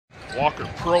Walker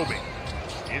probing.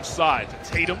 Inside to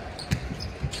Tatum.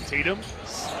 Tatum.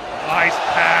 Nice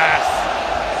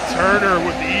pass. Turner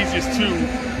with the easiest two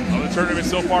of the tournament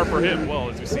so far for him. Well,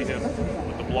 as we see him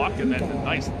with the block and then the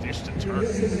nice dish to Turner.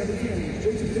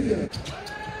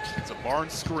 It's a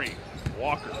Barnes screen.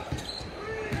 Walker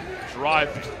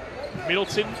driving.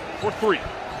 Middleton for three.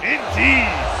 Indeed.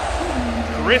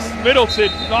 Chris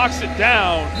Middleton knocks it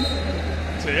down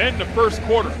to end the first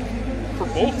quarter. For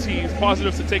both teams,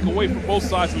 positives to take away from both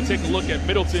sides. We take a look at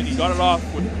Middleton. He got it off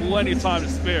with plenty of time to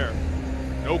spare.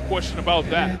 No question about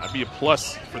that. That'd be a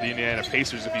plus for the Indiana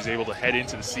Pacers if he's able to head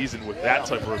into the season with that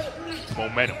type of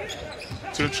momentum.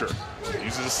 Tuncher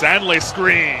uses a Sandley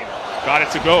screen. Got it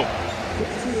to go.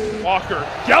 Walker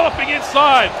galloping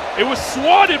inside. It was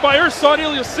swatted by Ersan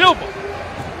Ilyasova.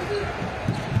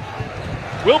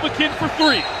 Wilbekin for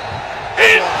three.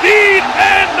 Indeed,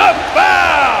 and the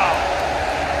foul!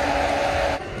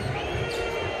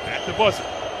 At the buzzer.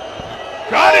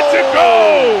 Got it to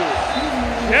go!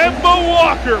 Kemba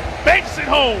Walker banks it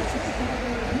home.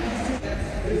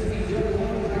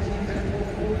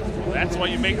 Well, that's why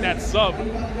you make that sub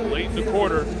late in the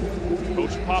quarter.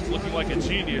 Coach Pop looking like a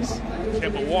genius.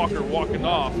 Kemba Walker walking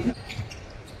off.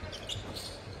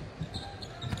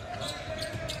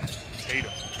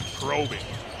 Tatum probing.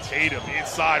 Tatum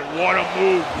inside. What a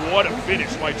move. What a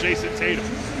finish by Jason Tatum.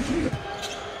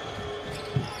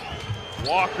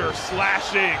 Walker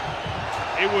slashing.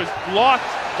 It was blocked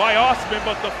by Osman,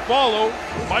 but the follow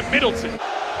by Middleton.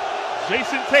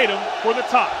 Jason Tatum for the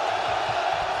top.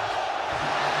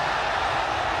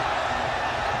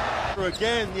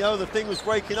 Again, you know, the thing was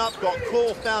breaking up, got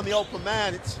caught, found the open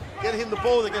man. It's getting him the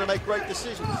ball, they're going to make great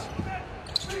decisions.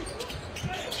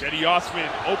 Cedi Osman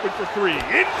open for three.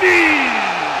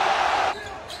 Indeed!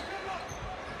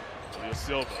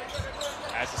 Silva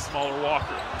has a smaller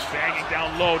Walker. Banging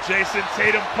down low. Jason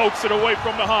Tatum pokes it away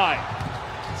from behind.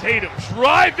 Tatum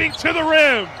driving to the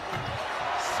rim.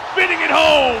 Spinning it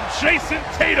home. Jason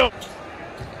Tatum.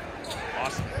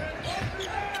 Osman.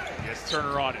 He has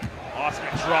Turner on it.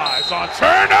 Osman drives on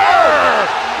Turner.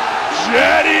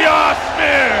 Cedi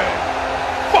Osman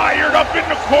fired up in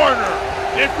the corner.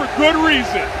 And for good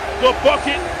reason. The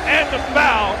bucket and the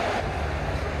foul.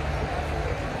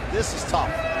 This is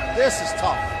tough. This is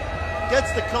tough.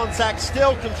 Gets the contact,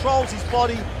 still controls his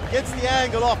body, gets the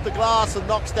angle off the glass and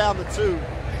knocks down the two.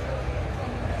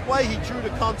 The way he drew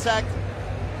the contact,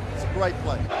 it's a great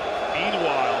play.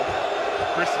 Meanwhile,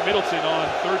 Chris Middleton on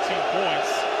 13 points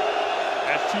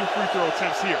has 2 free throw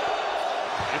attempts here.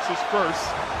 It's his first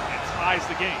and ties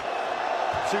the game.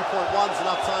 2.1's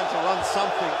enough time to run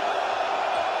something.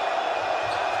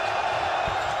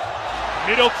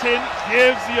 Middleton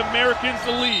gives the Americans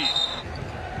the lead.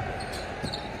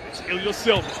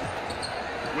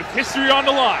 Ilyasova with history on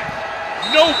the line.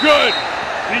 No good.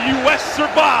 The U.S.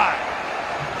 survive.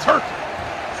 Turkey.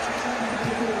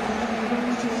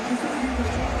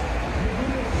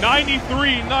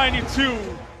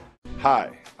 93-92.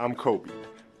 Hi, I'm Kobe.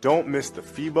 Don't miss the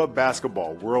FIBA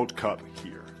Basketball World Cup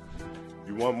here.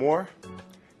 You want more?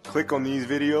 Click on these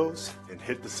videos and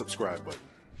hit the subscribe button.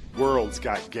 World's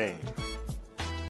got game.